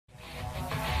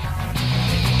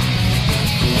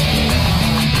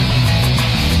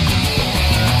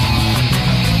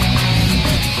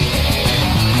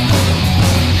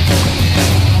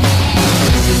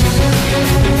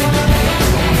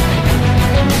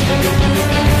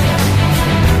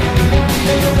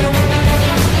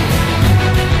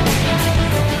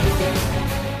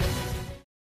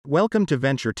Welcome to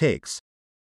Venture Takes,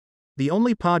 the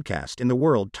only podcast in the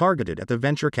world targeted at the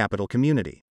venture capital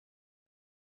community.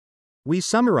 We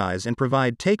summarize and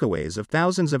provide takeaways of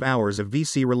thousands of hours of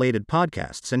VC related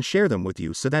podcasts and share them with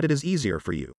you so that it is easier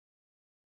for you